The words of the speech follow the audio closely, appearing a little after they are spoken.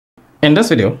In this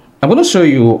video, I'm going to show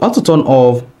you how to turn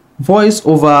off voice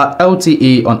over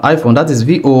LTE on iPhone. That is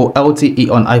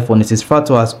VoLTE on iPhone. It is referred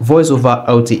to as voice over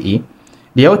LTE.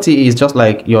 The LTE is just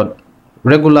like your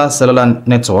regular cellular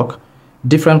network,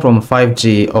 different from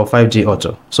 5G or 5G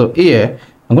Auto. So here,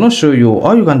 I'm going to show you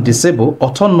how you can disable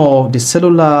or turn off the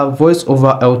cellular voice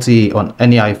over LTE on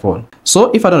any iPhone.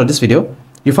 So if I don't know this video,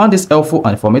 you found this helpful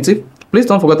and informative, please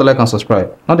don't forget to like and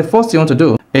subscribe. Now the first thing you want to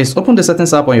do is open the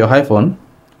settings app on your iPhone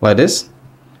like this.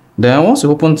 Then once you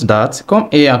open that, come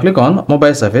here and click on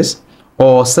mobile service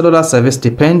or cellular service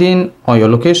depending on your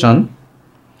location.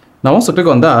 Now once you click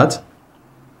on that,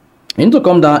 you need to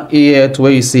come down here to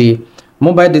where you see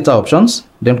mobile data options.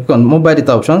 Then click on mobile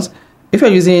data options. If you're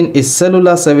using a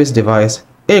cellular service device,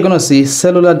 here you're going to see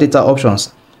cellular data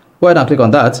options. Go ahead and click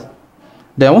on that.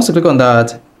 Then once you click on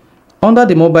that, under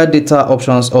the mobile data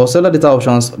options or cellular data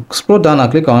options, scroll down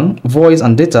and click on voice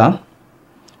and data.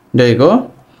 There you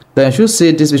go. Then you should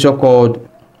see this feature called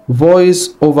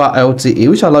voice over LTE,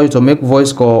 which allows you to make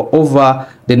voice call over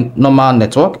the normal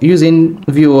network using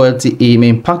volte. May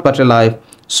impact battery life,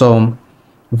 some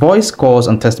voice calls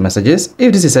and text messages.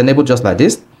 If this is enabled just like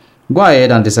this, go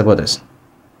ahead and disable this.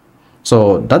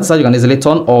 So that's how you can easily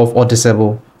turn off or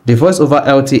disable the voice over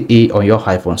LTE on your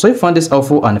iPhone. So if you found this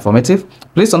helpful and informative,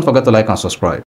 please don't forget to like and subscribe.